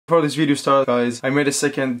Before this video starts, guys, I made a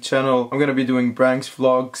second channel. I'm gonna be doing pranks,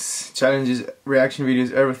 vlogs, challenges, reaction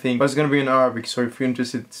videos, everything. But it's gonna be in Arabic, so if you're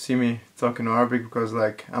interested to see me talking Arabic, because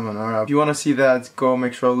like I'm an Arab. If you wanna see that, go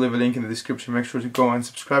make sure I'll leave a link in the description. Make sure to go and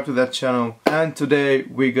subscribe to that channel. And today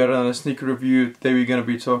we got another sneaker review. Today we're gonna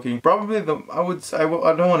be talking probably I don't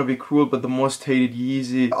want to be cruel, but the most hated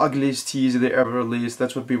Yeezy, the ugliest Yeezy they ever released.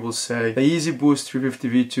 That's what people say. The Yeezy Boost 350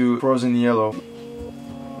 V2 Frozen Yellow.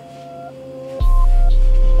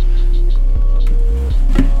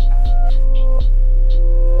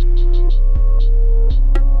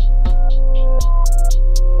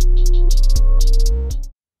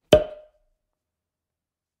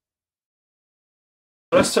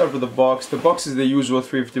 Let's start with the box. The box is the usual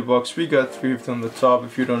 350 box. We got 350 on the top,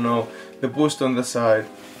 if you don't know. The Boost on the side.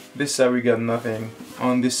 This side we got nothing.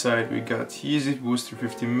 On this side we got Yeezy Boost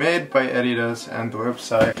 350 made by Adidas and the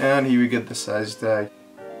website. And here we get the size tag.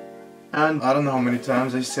 And I don't know how many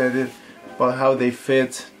times I said it, but how they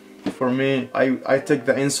fit. For me, I take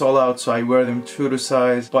the insole out, so I wear them true to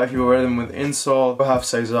size. But if you wear them with insole, go half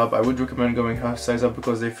size up. I would recommend going half size up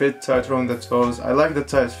because they fit tighter on the toes. I like the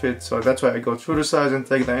tight fit, so that's why I go true to size and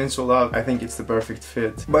take the insole out. I think it's the perfect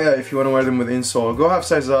fit. But yeah, if you want to wear them with insole, go half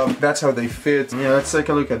size up. That's how they fit. Yeah, let's take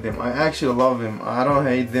a look at them. I actually love them. I don't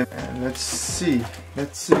hate them. And let's see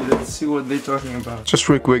what they're talking about. Just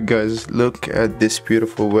real quick, guys, look at this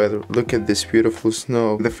beautiful weather. Look at this beautiful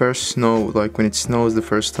snow. The first snow, like when it snows the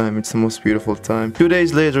first time, it's the most beautiful time. 2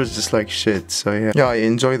 days later it's just like shit. So yeah, I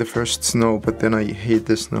enjoy the first snow, but then I hate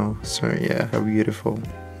the snow. So yeah, how beautiful.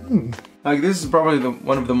 Like, this is probably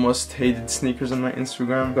one of the most hated sneakers on my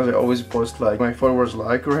Instagram, because I always post like my followers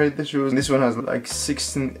like or hate the shoes. This one has like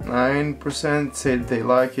 69% said they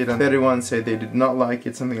like it and 31 said they did not like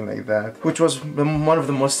it, something like that, which was one of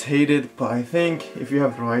the most hated. But I think if you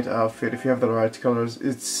have the right outfit, if you have the right colors,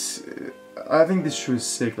 I think this shoe is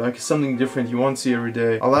sick. Like, it's something different you won't see every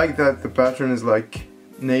day. I like that the pattern is like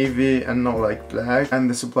navy and not like black, and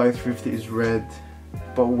the Supply 350 is red.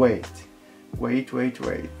 But wait.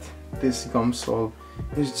 This gum sole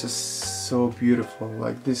is just so beautiful.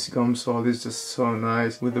 Like, this gum sole is just so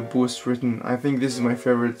nice with the Boost written. I think this is my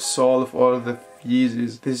favorite sole of all of the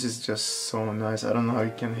Yeezys. This is just so nice. I don't know how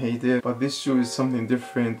you can hate it, but this shoe is something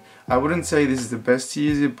different. I wouldn't say this is the best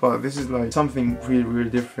Yeezy, but this is like something really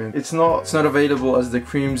different. It's not available as the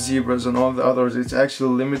cream zebras and all the others. It's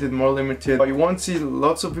actually limited, more limited. But you won't see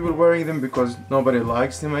lots of people wearing them because nobody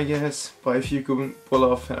likes them, I guess. But if you could pull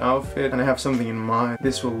off an outfit and I have something in mind,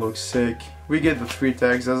 this will look sick. We get the 3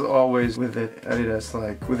 tags as always with the Adidas.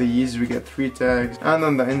 Like with the Yeezy we get 3 tags, and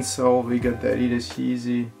on the insole we get the Adidas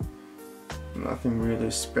Yeezy. Nothing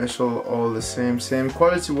really special, all the same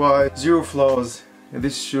quality wise, zero flaws.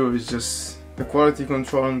 This shoe is just, the quality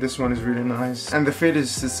control on this one is really nice, and the fit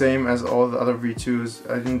is the same as all the other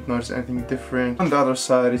V2s. I didn't notice anything different. On the other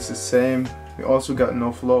side it's the same. We also got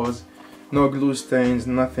no flaws, no glue stains,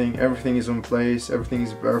 nothing. Everything is in place, everything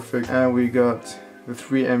is perfect. And we got the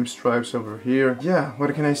 3M stripes over here. Yeah,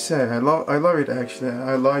 what can I say? I love it actually.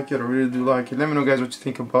 I like it. I really do like it. Let me know, guys, what you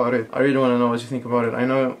think about it. I really want to know what you think about it. I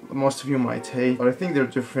know most of you might hate, but I think they're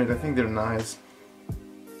different. I think they're nice.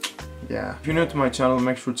 Yeah. If you're new to my channel,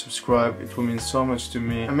 make sure to subscribe. It will mean so much to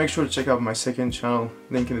me. And make sure to check out my second channel,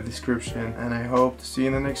 link in the description. And I hope to see you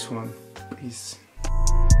in the next one. Peace.